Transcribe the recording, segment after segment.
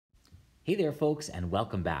Hey there folks, and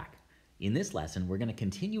welcome back. In this lesson, we're going to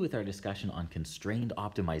continue with our discussion on constrained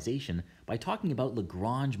optimization by talking about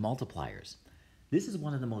Lagrange multipliers. This is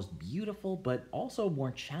one of the most beautiful but also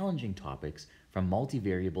more challenging topics from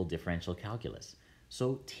multivariable differential calculus.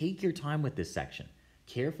 So take your time with this section.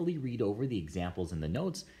 Carefully read over the examples in the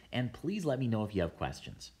notes, and please let me know if you have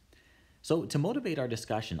questions. So to motivate our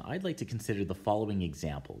discussion, I'd like to consider the following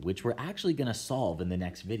example, which we're actually going to solve in the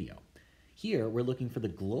next video. Here, we're looking for the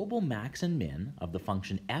global max and min of the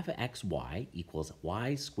function f of xy equals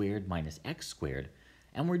y squared minus x squared,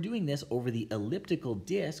 and we're doing this over the elliptical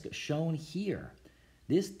disk shown here.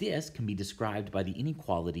 This disk can be described by the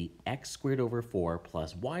inequality x squared over 4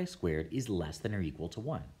 plus y squared is less than or equal to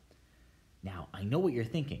 1. Now, I know what you're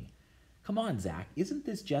thinking. Come on, Zack, isn't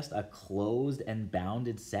this just a closed and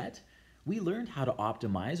bounded set? We learned how to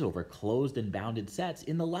optimize over closed and bounded sets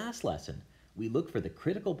in the last lesson. We look for the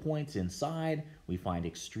critical points inside, we find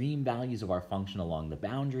extreme values of our function along the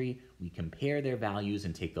boundary, we compare their values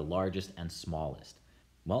and take the largest and smallest.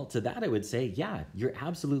 Well, to that I would say, yeah, you're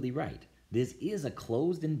absolutely right. This is a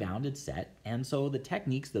closed and bounded set, and so the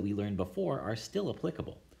techniques that we learned before are still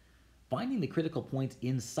applicable. Finding the critical points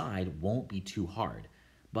inside won't be too hard,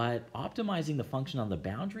 but optimizing the function on the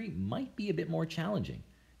boundary might be a bit more challenging.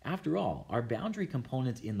 After all, our boundary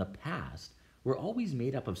components in the past were always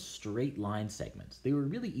made up of straight line segments. They were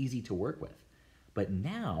really easy to work with. But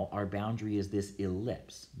now our boundary is this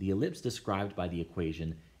ellipse, the ellipse described by the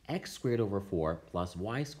equation x squared over 4 plus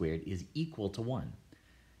y squared is equal to 1.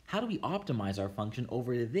 How do we optimize our function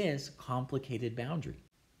over this complicated boundary?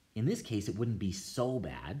 In this case, it wouldn't be so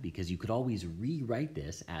bad because you could always rewrite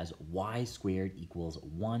this as y squared equals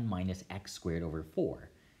 1 minus x squared over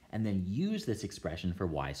 4, and then use this expression for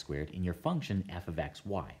y squared in your function f of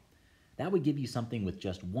xy. That would give you something with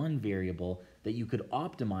just one variable that you could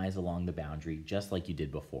optimize along the boundary just like you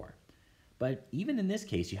did before. But even in this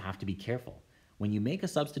case, you have to be careful. When you make a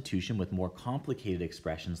substitution with more complicated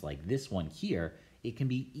expressions like this one here, it can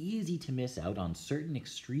be easy to miss out on certain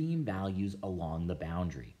extreme values along the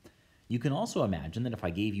boundary. You can also imagine that if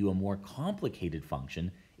I gave you a more complicated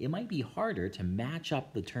function, it might be harder to match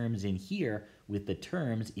up the terms in here with the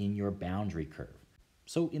terms in your boundary curve.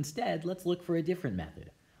 So instead, let's look for a different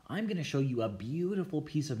method. I'm going to show you a beautiful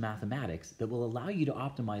piece of mathematics that will allow you to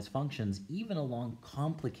optimize functions even along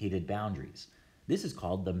complicated boundaries. This is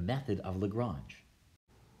called the method of Lagrange.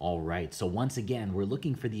 Alright, so once again, we're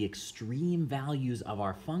looking for the extreme values of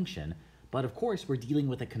our function, but of course we're dealing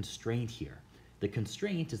with a constraint here. The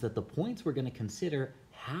constraint is that the points we're going to consider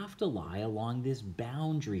have to lie along this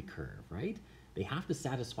boundary curve, right? They have to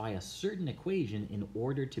satisfy a certain equation in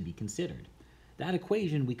order to be considered. That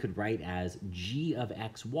equation we could write as g of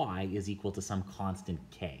xy is equal to some constant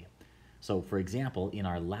k. So for example, in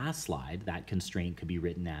our last slide, that constraint could be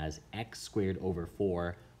written as x squared over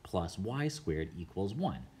 4 plus y squared equals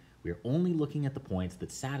 1. We're only looking at the points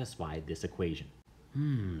that satisfy this equation.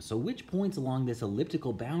 So which points along this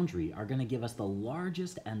elliptical boundary are going to give us the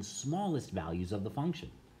largest and smallest values of the function?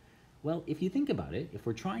 Well, if you think about it, if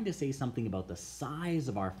we're trying to say something about the size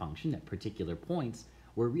of our function at particular points,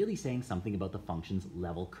 we're really saying something about the function's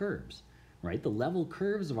level curves, right? The level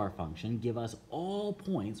curves of our function give us all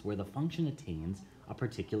points where the function attains a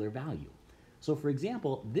particular value. So for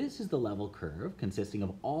example, this is the level curve consisting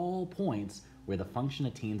of all points where the function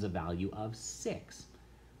attains a value of 6.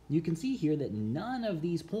 You can see here that none of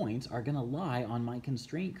these points are going to lie on my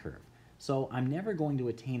constraint curve. So I'm never going to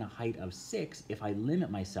attain a height of 6 if I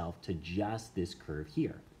limit myself to just this curve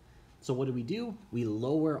here. So what do? We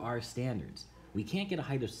lower our standards. We can't get a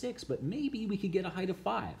height of 6, but maybe we could get a height of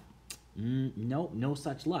 5. Nope, no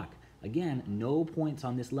such luck. Again, no points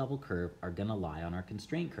on this level curve are going to lie on our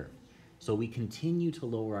constraint curve. So we continue to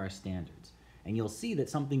lower our standards. And you'll see that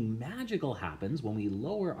something magical happens when we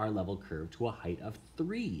lower our level curve to a height of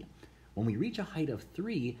 3. When we reach a height of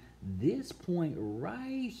 3, this point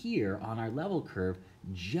right here on our level curve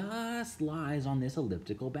just lies on this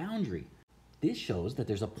elliptical boundary. This shows that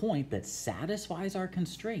there's a point that satisfies our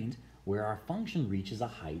constraint where our function reaches a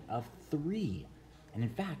height of 3. And in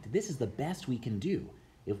fact, this is the best we can do.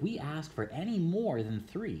 If we ask for any more than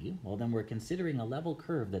 3, well then we're considering a level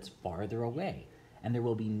curve that's farther away, and there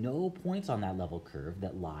will be no points on that level curve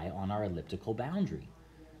that lie on our elliptical boundary.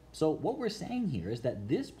 So what we're saying here is that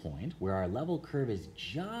this point, where our level curve is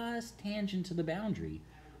just tangent to the boundary,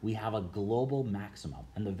 we have a global maximum,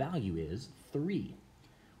 and the value is 3.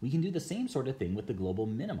 We can do the same sort of thing with the global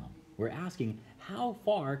minimum. We're asking how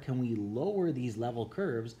far can we lower these level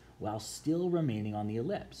curves while still remaining on the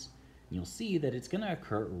ellipse? And you'll see that it's going to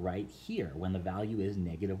occur right here when the value is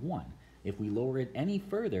 -1. If we lower it any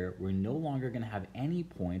further, we're no longer going to have any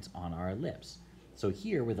points on our ellipse. So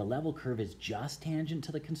here, where the level curve is just tangent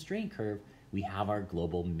to the constraint curve, we have our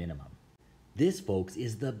global minimum. This, folks,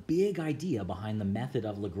 is the big idea behind the method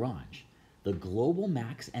of Lagrange. The global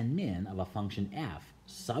max and min of a function f,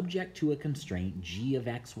 subject to a constraint g of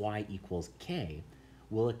xy equals k,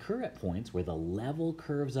 will occur at points where the level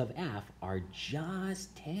curves of f are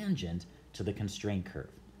just tangent to the constraint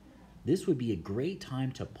curve. This would be a great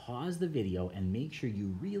time to pause the video and make sure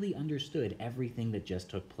you really understood everything that just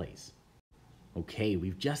took place. Okay,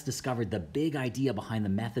 we've just discovered the big idea behind the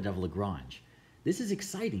method of Lagrange. This is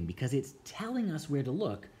exciting because it's telling us where to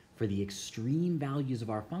look for the extreme values of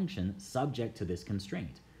our function subject to this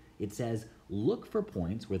constraint. It says, look for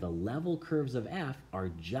points where the level curves of f are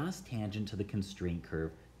just tangent to the constraint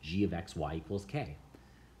curve g of xy equals k.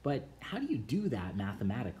 But how do you do that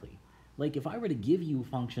mathematically? Like if I were to give you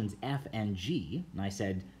functions f and g, and I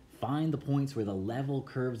said, find the points where the level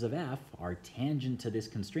curves of f are tangent to this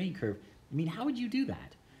constraint curve, I mean, how would you do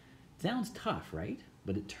that? It sounds tough, right?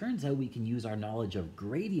 But it turns out we can use our knowledge of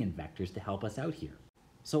gradient vectors to help us out here.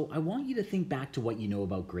 So I want you to think back to what you know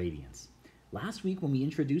about gradients. Last week when we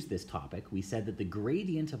introduced this topic, we said that the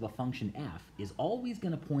gradient of a function f is always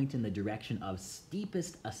going to point in the direction of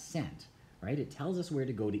steepest ascent, right? It tells us where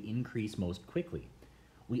to go to increase most quickly.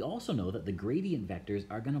 We also know that the gradient vectors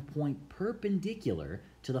are going to point perpendicular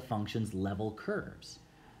to the function's level curves.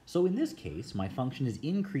 So in this case, my function is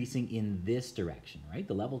increasing in this direction, right?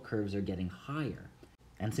 The level curves are getting higher.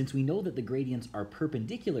 And since we know that the gradients are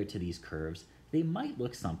perpendicular to these curves, they might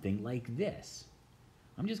look something like this.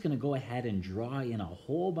 I'm just going to go ahead and draw in a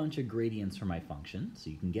whole bunch of gradients for my function so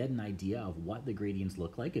you can get an idea of what the gradients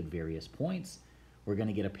look like at various points. We're going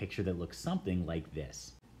to get a picture that looks something like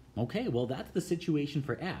this. Okay, well that's the situation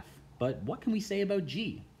for f, but what can we say about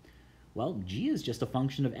g? Well, g is just a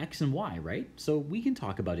function of x and y, right? So we can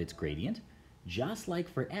talk about its gradient. Just like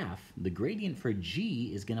for f, the gradient for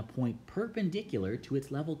g is going to point perpendicular to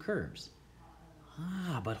its level curves.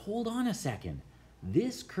 But hold on a second.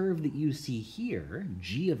 This curve that you see here,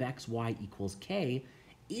 g of xy equals k,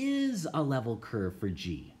 is a level curve for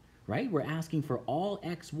g, right? We're asking for all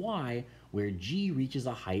xy where g reaches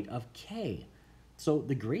a height of k. So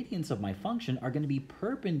the gradients of my function are going to be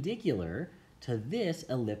perpendicular to this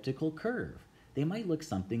elliptical curve. They might look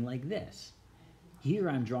something like this. Here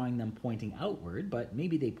I'm drawing them pointing outward, but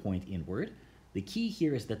maybe they point inward. The key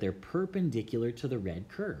here is that they're perpendicular to the red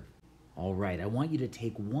curve. All right, I want you to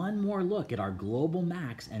take one more look at our global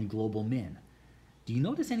max and global min. Do you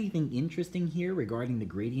notice anything interesting here regarding the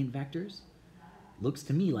gradient vectors? Looks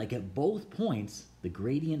to me like at both points, the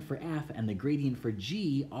gradient for f and the gradient for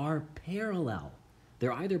g are parallel.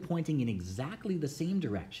 They're either pointing in exactly the same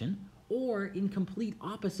direction or in complete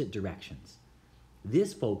opposite directions.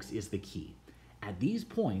 This, folks, is the key. At these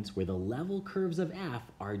points where the level curves of f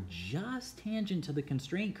are just tangent to the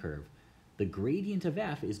constraint curve, the gradient of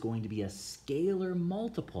f is going to be a scalar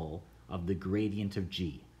multiple of the gradient of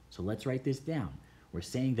g. So let's write this down. We're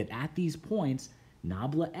saying that at these points,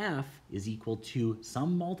 nabla f is equal to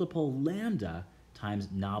some multiple lambda times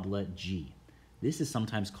nabla g. This is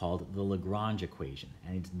sometimes called the Lagrange equation,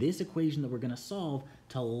 and it's this equation that we're going to solve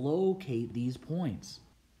to locate these points.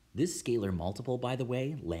 This scalar multiple, by the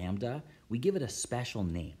way, lambda, we give it a special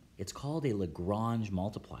name. It's called a Lagrange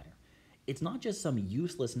multiplier. It's not just some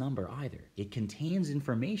useless number either. It contains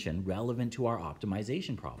information relevant to our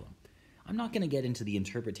optimization problem. I'm not going to get into the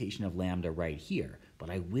interpretation of lambda right here, but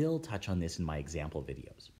I will touch on this in my example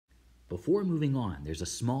videos. Before moving on, there's a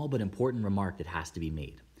small but important remark that has to be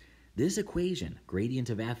made. This equation, gradient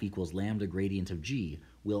of f equals lambda gradient of g,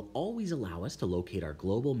 will always allow us to locate our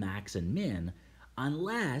global max and min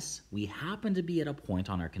unless we happen to be at a point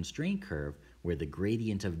on our constraint curve where the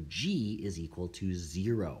gradient of g is equal to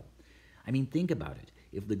 0. I mean, think about it.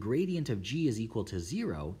 If the gradient of g is equal to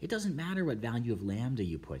 0, it doesn't matter what value of lambda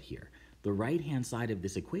you put here. The right-hand side of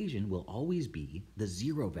this equation will always be the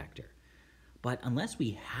 0 vector. But unless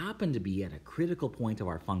we happen to be at a critical point of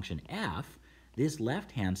our function f, this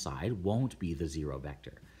left-hand side won't be the 0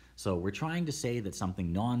 vector. So we're trying to say that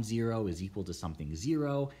something non-zero is equal to something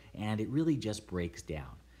 0, and it really just breaks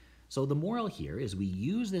down. So the moral here is we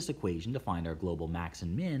use this equation to find our global max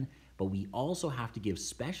and min, but we also have to give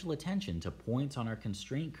special attention to points on our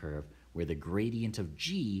constraint curve where the gradient of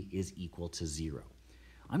g is equal to 0.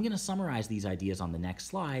 I'm going to summarize these ideas on the next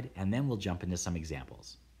slide, and then we'll jump into some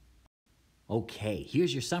examples. Okay,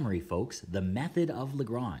 here's your summary, folks, the method of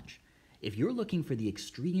Lagrange. If you're looking for the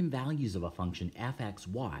extreme values of a function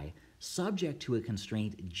fxy subject to a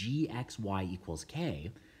constraint gxy equals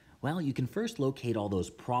k, Well, you can first locate all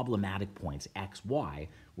those problematic points x, y,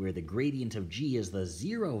 where the gradient of g is the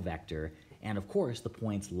 0 vector, and of course the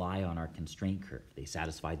points lie on our constraint curve. They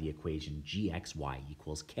satisfy the equation gxy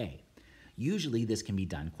equals k. Usually this can be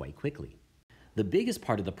done quite quickly. The biggest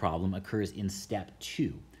part of the problem occurs in step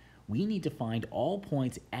 2. We need to find all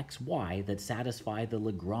points x, y that satisfy the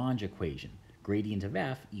Lagrange equation. Gradient of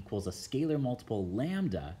f equals a scalar multiple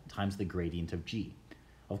lambda times the gradient of g.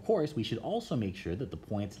 Of course, we should also make sure that the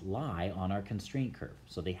points lie on our constraint curve,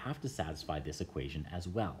 so they have to satisfy this equation as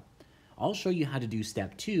well. I'll show you how to do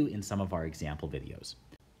step 2 in some of our example videos.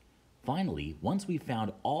 Finally, once we've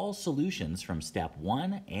found all solutions from step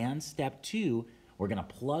 1 and step 2, we're going to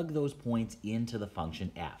plug those points into the function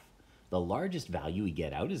f. The largest value we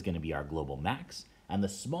get out is going to be our global max, and the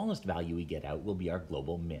smallest value we get out will be our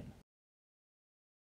global min.